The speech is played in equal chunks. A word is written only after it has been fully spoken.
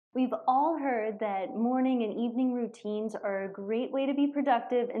We've all heard that morning and evening routines are a great way to be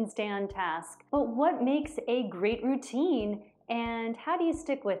productive and stay on task. But what makes a great routine, and how do you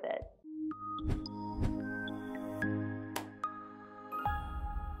stick with it?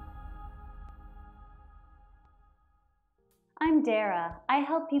 I'm Dara. I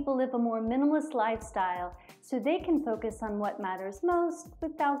help people live a more minimalist lifestyle so they can focus on what matters most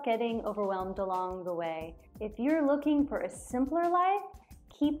without getting overwhelmed along the way. If you're looking for a simpler life,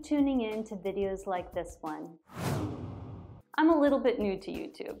 keep tuning in to videos like this one. I'm a little bit new to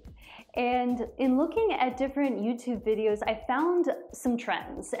YouTube, and in looking at different YouTube videos, I found some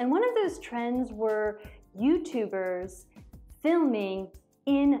trends. And one of those trends were YouTubers filming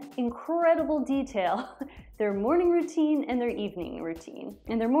in incredible detail their morning routine and their evening routine.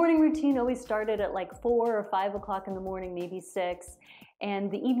 And their morning routine always started at like 4 or 5 o'clock in the morning, maybe 6.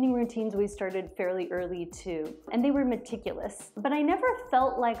 And the evening routines always started fairly early too. And they were meticulous, but I never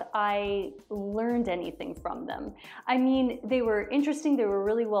felt like I learned anything from them. I mean, they were interesting, they were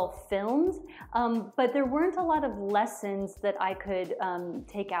really well filmed, but there weren't a lot of lessons that I could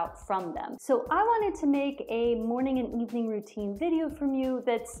take out from them. So I wanted to make a morning and evening routine video from you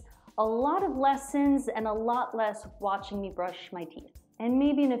that's a lot of lessons and a lot less watching me brush my teeth. And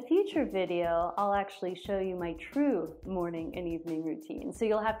maybe in a future video, I'll actually show you my true morning and evening routine. So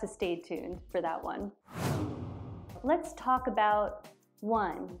you'll have to stay tuned for that one. Let's talk about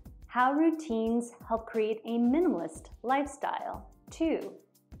 1, how routines help create a minimalist lifestyle. 2,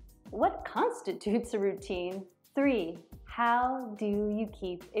 what constitutes a routine? 3, how do you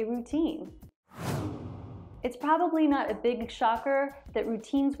keep a routine? It's probably not a big shocker that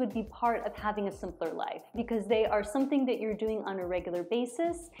routines would be part of having a simpler life because they are something that you're doing on a regular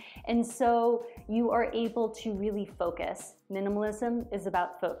basis, and so you are able to really focus. Minimalism is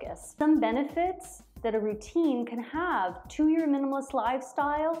about focus. Some benefits that a routine can have to your minimalist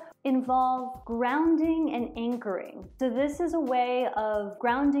lifestyle involve grounding and anchoring. So this is a way of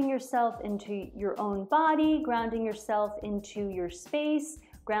grounding yourself into your own body, grounding yourself into your space,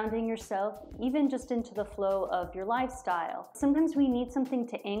 grounding yourself even just into the flow of your lifestyle. Sometimes we need something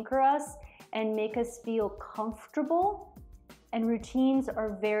to anchor us and make us feel comfortable, and routines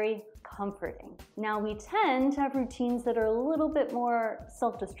are very comforting. Now, we tend to have routines that are a little bit more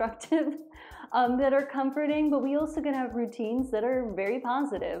self-destructive that are comforting, but we also can have routines that are very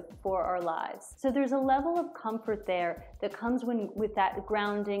positive for our lives. So there's a level of comfort there that comes with that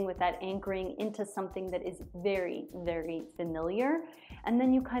grounding, with that anchoring into something that is very, very familiar. And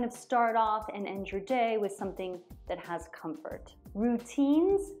then you kind of start off and end your day with something that has comfort.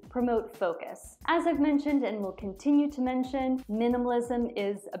 Routines promote focus. As I've mentioned and will continue to mention, minimalism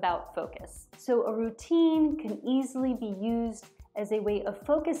is about focus. So a routine can easily be used as a way of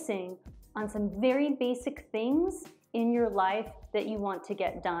focusing on some very basic things in your life that you want to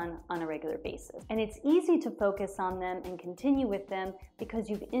get done on a regular basis. And it's easy to focus on them and continue with them because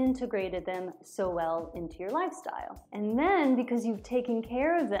you've integrated them so well into your lifestyle. And then because you've taken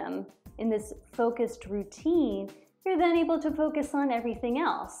care of them in this focused routine, you're then able to focus on everything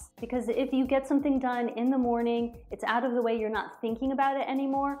else. Because if you get something done in the morning, it's out of the way, you're not thinking about it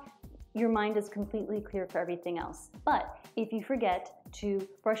anymore, your mind is completely clear for everything else. But if you forget to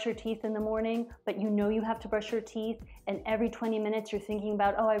brush your teeth in the morning, but you know you have to brush your teeth, and every 20 minutes you're thinking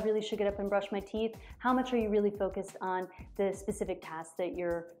about, oh, I really should get up and brush my teeth, how much are you really focused on the specific task that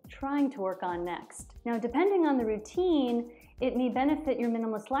you're trying to work on next? Now, depending on the routine, it may benefit your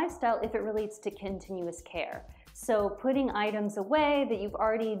minimalist lifestyle if it relates to continuous care. So putting items away that you've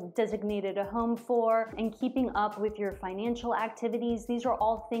already designated a home for and keeping up with your financial activities, these are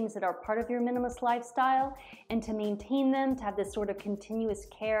all things that are part of your minimalist lifestyle. And to maintain them, to have this sort of continuous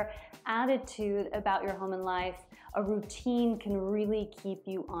care attitude about your home and life, a routine can really keep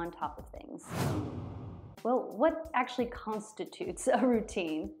you on top of things. Well, what actually constitutes a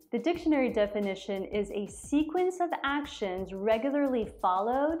routine? The dictionary definition is a sequence of actions regularly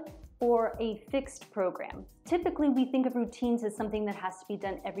followed or a fixed program. Typically, we think of routines as something that has to be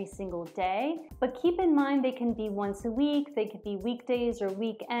done every single day, but keep in mind they can be once a week, they could be weekdays or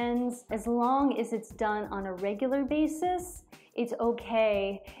weekends. As long as it's done on a regular basis, it's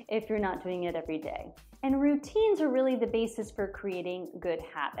okay if you're not doing it every day. And routines are really the basis for creating good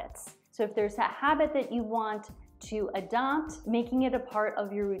habits. So if there's a habit that you want to adopt, making it a part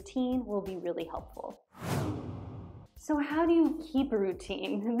of your routine will be really helpful. So how do you keep a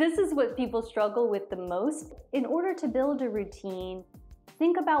routine? This is what people struggle with the most. In order to build a routine,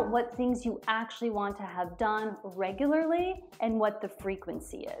 think about what things you actually want to have done regularly and what the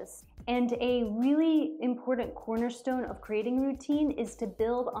frequency is. And a really important cornerstone of creating routine is to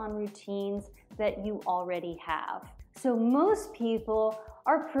build on routines that you already have. So most people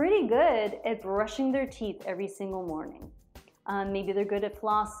are pretty good at brushing their teeth every single morning. Maybe they're good at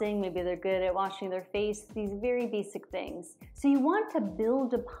flossing, maybe they're good at washing their face, these very basic things. So you want to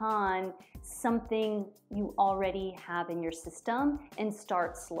build upon something you already have in your system and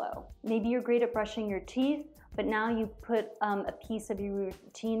start slow. Maybe you're great at brushing your teeth, but now you put a piece of your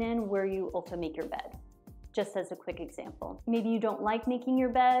routine in where you also make your bed. Just as a quick example. Maybe you don't like making your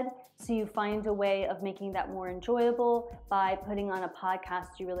bed, so you find a way of making that more enjoyable by putting on a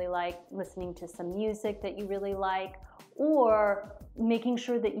podcast you really like, listening to some music that you really like, or making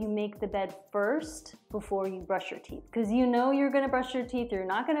sure that you make the bed first before you brush your teeth. Because you know you're gonna brush your teeth, you're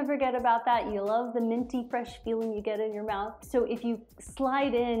not gonna forget about that. You love the minty, fresh feeling you get in your mouth. So if you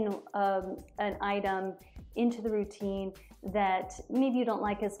slide in an item into the routine that maybe you don't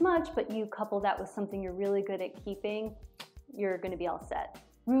like as much, but you couple that with something you're really good at keeping, you're gonna be all set.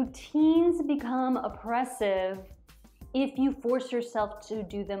 Routines become oppressive if you force yourself to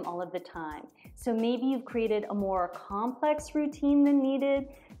do them all of the time. So maybe you've created a more complex routine than needed.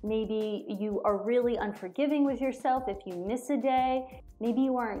 Maybe you are really unforgiving with yourself if you miss a day. Maybe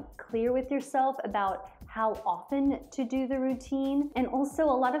you aren't clear with yourself about how often to do the routine. And also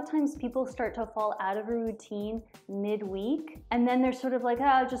a lot of times people start to fall out of a routine midweek, and then they're sort of like,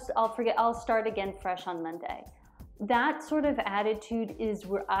 I'll forget, I'll start again fresh on Monday. That sort of attitude is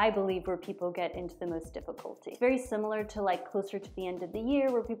where I believe where people get into the most difficulty. It's very similar to like closer to the end of the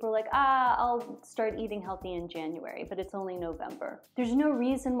year where people are like, I'll start eating healthy in January, but it's only November. There's no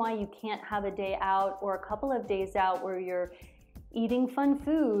reason why you can't have a day out or a couple of days out where you're eating fun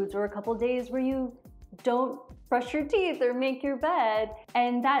foods, or a couple days where you don't brush your teeth or make your bed,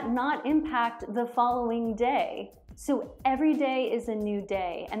 and that not impact the following day. So every day is a new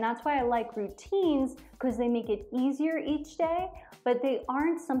day, and that's why I like routines, because they make it easier each day, but they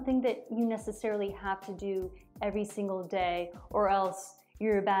aren't something that you necessarily have to do every single day, or else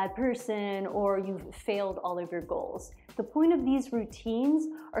you're a bad person or you've failed all of your goals. The point of these routines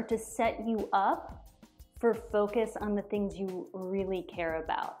are to set you up for focus on the things you really care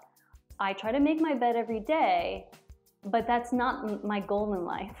about. I try to make my bed every day, but that's not my goal in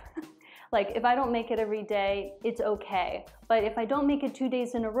life. Like if I don't make it every day, it's okay. But if I don't make it 2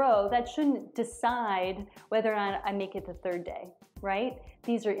 days in a row, that shouldn't decide whether or not I make it the third day, right?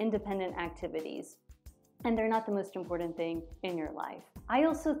 These are independent activities, and they're not the most important thing in your life. I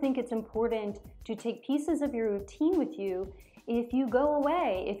also think it's important to take pieces of your routine with you if you go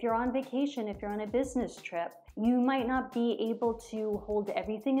away, if you're on vacation, if you're on a business trip. You might not be able to hold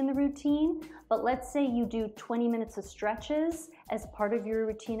everything in the routine, but let's say you do 20 minutes of stretches as part of your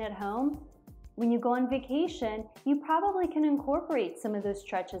routine at home. When you go on vacation, you probably can incorporate some of those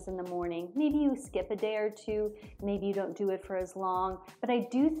stretches in the morning. Maybe you skip a day or two, maybe you don't do it for as long, but I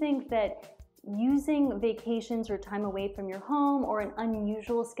do think that using vacations or time away from your home or an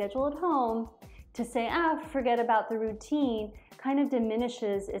unusual schedule at home to say, forget about the routine, kind of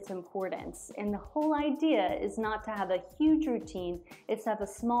diminishes its importance. And the whole idea is not to have a huge routine, it's to have a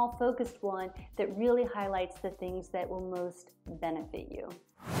small focused one that really highlights the things that will most benefit you.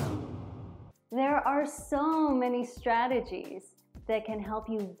 There are so many strategies that can help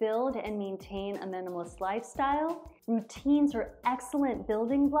you build and maintain a minimalist lifestyle. Routines are excellent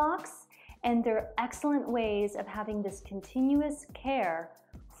building blocks, and they're excellent ways of having this continuous care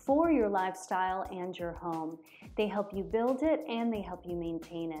for your lifestyle and your home. They help you build it and they help you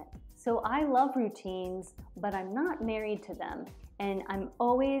maintain it. So I love routines, but I'm not married to them. And I'm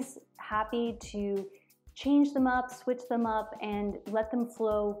always happy to change them up, switch them up, and let them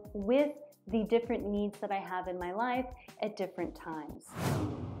flow with the different needs that I have in my life at different times.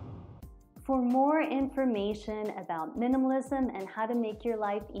 For more information about minimalism and how to make your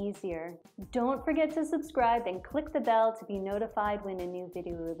life easier, don't forget to subscribe and click the bell to be notified when a new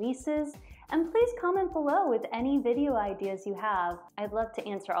video releases. And please comment below with any video ideas you have. I'd love to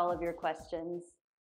answer all of your questions.